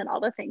promos and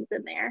all the things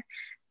in there.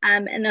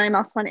 And then I'm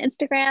also on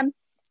Instagram.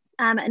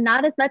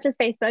 Not as much as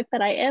Facebook,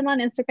 but I am on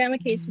Instagram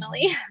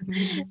occasionally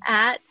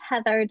at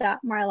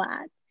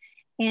heather.marlatt.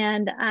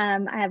 And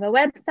I have a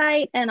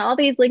website, and all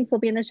these links will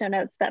be in the show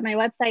notes, but my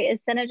website is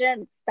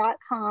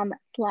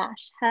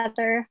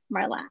synergence.com/Heather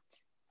Marlatt.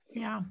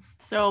 Yeah.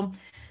 So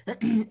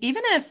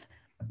even if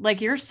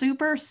like you're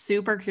super,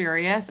 super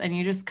curious and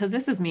you just, cause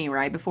this is me,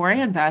 right? Before I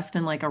invest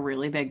in like a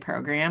really big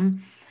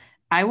program,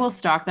 I will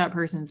stalk that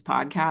person's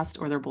podcast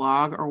or their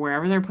blog or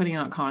wherever they're putting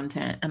out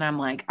content. And I'm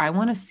like, I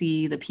want to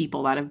see the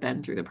people that have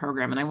been through the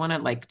program and I want to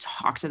like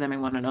talk to them. I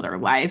want to know their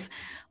life.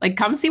 Like,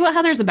 come see what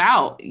Heather's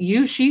about.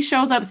 She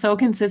shows up so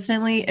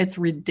consistently. It's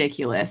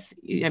ridiculous.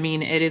 I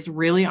mean, it is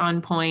really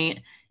on point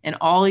in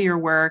all of your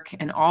work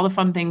and all the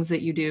fun things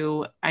that you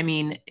do. I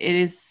mean, it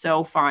is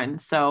so fun.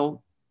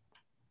 So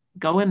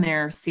go in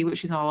there, see what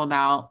she's all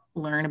about,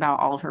 learn about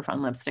all of her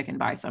fun lipstick and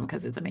buy some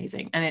because it's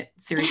amazing. And it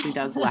seriously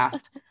does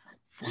last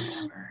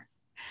forever.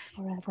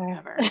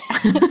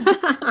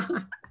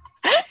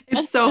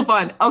 It's so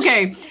fun.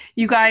 Okay,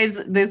 you guys,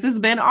 this has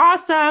been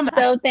awesome.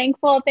 So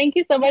thankful. Thank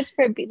you so much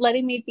for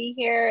letting me be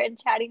here and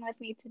chatting with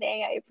me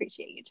today. I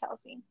appreciate you,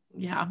 Chelsea.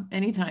 Yeah,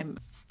 anytime.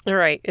 All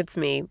right, it's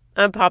me.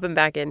 I'm popping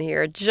back in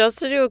here just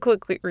to do a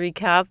quick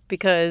recap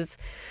because,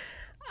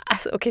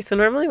 okay, so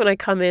normally when I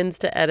come in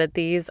to edit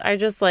these, I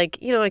just like,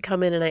 I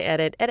come in and I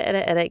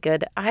edit,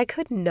 good. I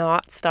could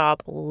not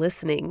stop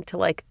listening to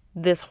like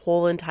this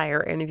whole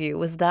entire interview.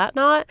 Was that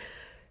not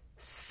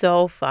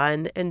so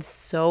fun and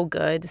so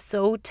good,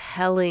 so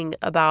telling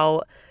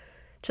about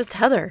just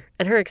Heather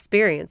and her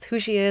experience, who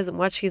she is and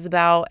what she's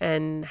about,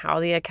 and how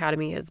the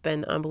Academy has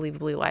been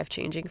unbelievably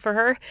life-changing for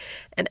her.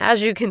 And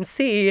as you can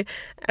see,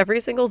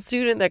 every single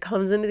student that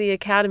comes into the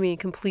Academy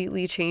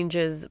completely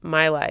changes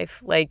my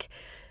life. Like,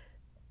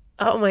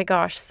 oh my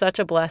gosh, such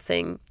a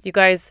blessing. You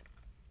guys,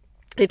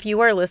 if you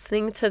are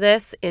listening to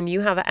this and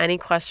you have any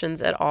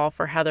questions at all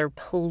for Heather,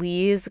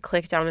 please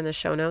click down in the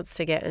show notes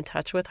to get in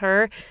touch with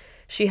her.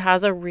 She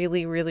has a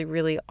really, really,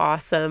 really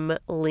awesome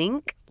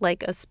link,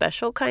 like a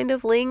special kind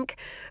of link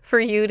for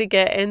you to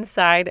get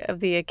inside of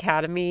the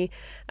Academy.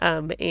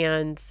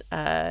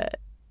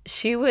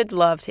 She would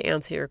love to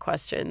answer your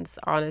questions,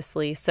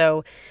 honestly.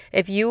 So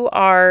if you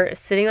are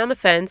sitting on the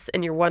fence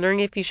and you're wondering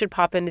if you should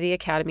pop into the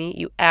Academy,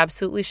 you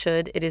absolutely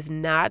should. It is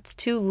not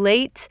too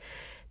late.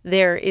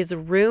 There is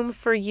room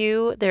for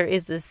you. There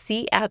is a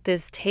seat at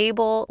this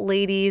table,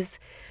 ladies.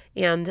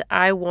 And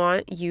I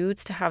want you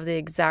to have the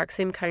exact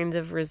same kinds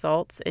of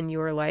results in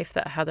your life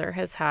that Heather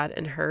has had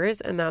in hers.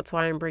 And that's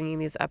why I'm bringing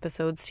these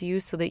episodes to you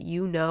so that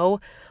you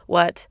know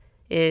what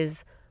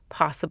is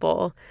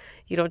possible.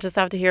 You don't just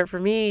have to hear it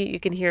from me. You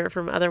can hear it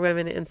from other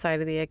women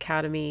inside of the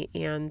Academy.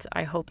 And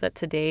I hope that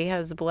today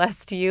has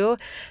blessed you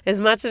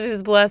as much as it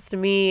has blessed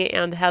me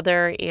and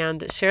Heather.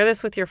 And share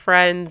this with your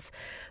friends.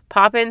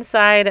 Pop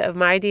inside of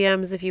my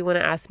DMs if you want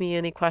to ask me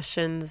any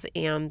questions.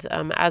 And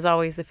as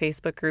always, the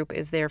Facebook group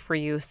is there for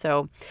you.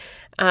 So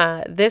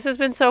this has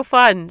been so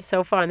fun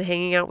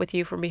hanging out with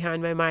you from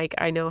behind my mic.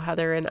 I know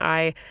Heather and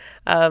I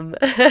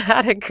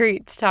had a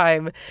great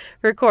time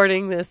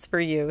recording this for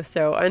you.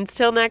 So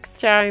until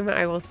next time,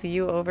 I will see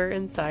you over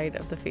inside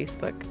of the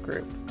Facebook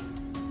group.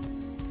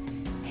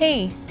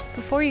 Hey,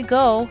 before you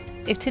go,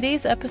 if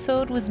today's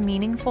episode was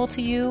meaningful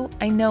to you,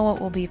 I know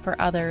it will be for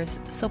others.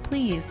 So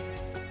please,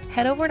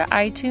 head over to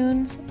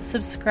iTunes,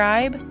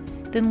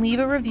 subscribe, then leave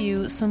a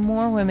review so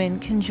more women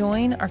can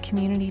join our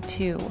community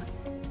too.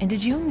 And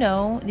did you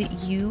know that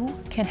you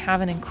can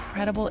have an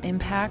incredible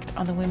impact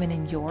on the women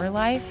in your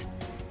life?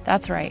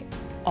 That's right.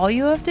 All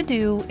you have to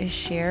do is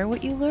share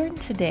what you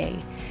learned today.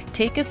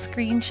 Take a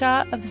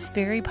screenshot of this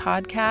very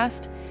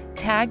podcast,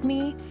 tag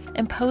me,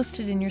 and post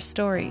it in your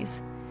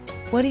stories.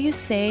 What do you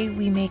say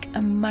we make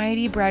a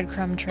mighty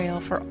breadcrumb trail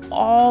for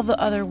all the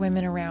other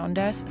women around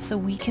us so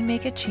we can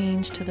make a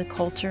change to the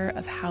culture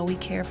of how we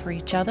care for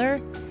each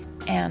other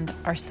and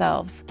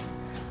ourselves?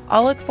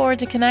 I'll look forward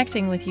to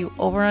connecting with you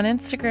over on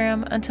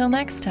Instagram. Until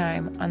next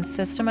time on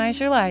Systemize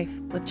Your Life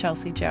with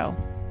Chelsea Joe.